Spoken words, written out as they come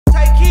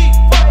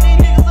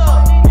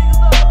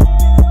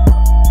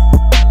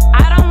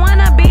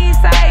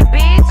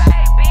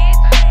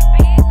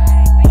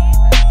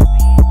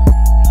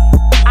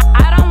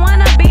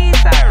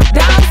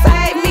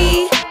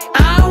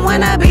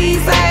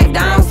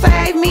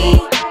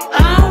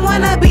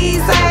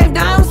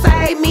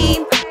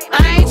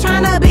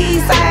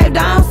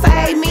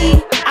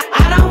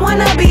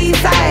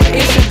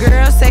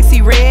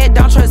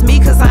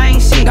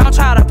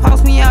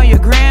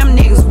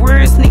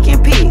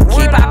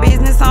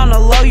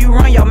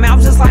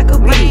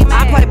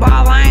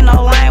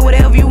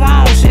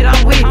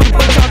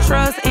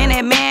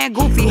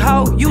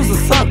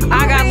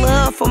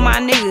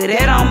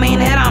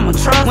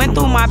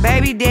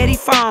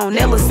on.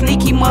 That little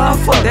sneaky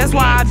motherfucker. That's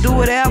why I do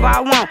whatever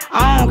I want.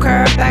 I don't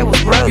care if they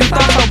was brothers. You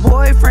thought your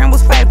boyfriend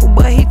was faithful,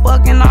 but he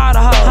fucking all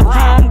the hoes.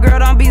 Homegirl,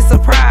 don't be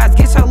surprised.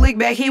 Get your lick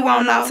back, he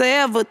won't know. To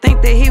ever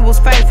think that he was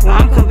faithful,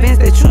 I'm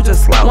convinced that you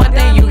just slow. One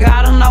thing you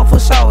gotta know for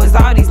sure is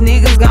all these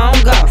niggas gon'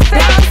 go.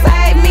 Don't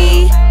save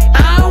me,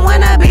 I don't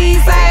wanna be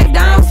saved.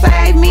 Don't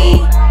save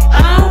me,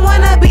 I don't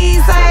wanna be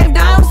saved.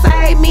 Don't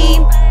save me,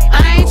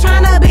 I ain't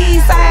tryna be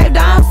saved.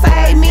 Don't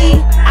save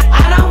me,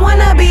 I don't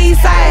wanna be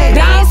saved.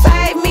 Don't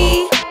save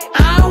me,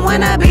 I don't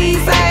wanna be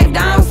saved.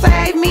 Don't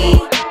save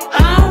me,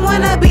 I don't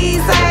wanna be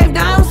saved.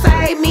 Don't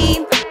save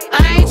me,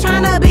 I ain't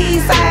tryna be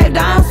saved.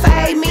 Don't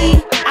save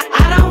me,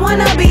 I don't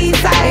wanna be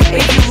saved.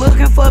 If you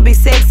looking for be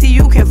sexy,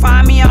 you can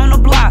find me on the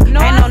block. Ain't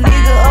no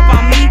nigga up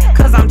on me,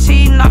 cause I'm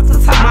cheating off the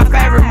top. My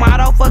favorite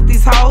motto, fuck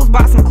these hoes,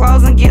 buy some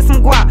clothes and get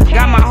some guap.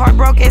 Got my heart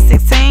broke at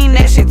 16,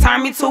 that shit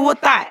turned me to a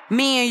thought.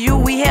 Me and you,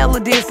 we hella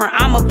different.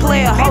 I'm a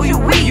player, hoe you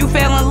weak. You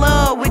fell in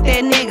love with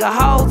that nigga,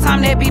 whole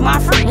time that be my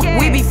freak.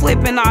 We be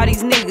flipping all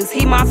these niggas,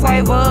 he my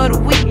flavor of the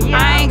week.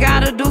 I ain't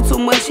gotta do too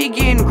much, he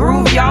getting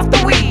groovy off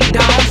the week.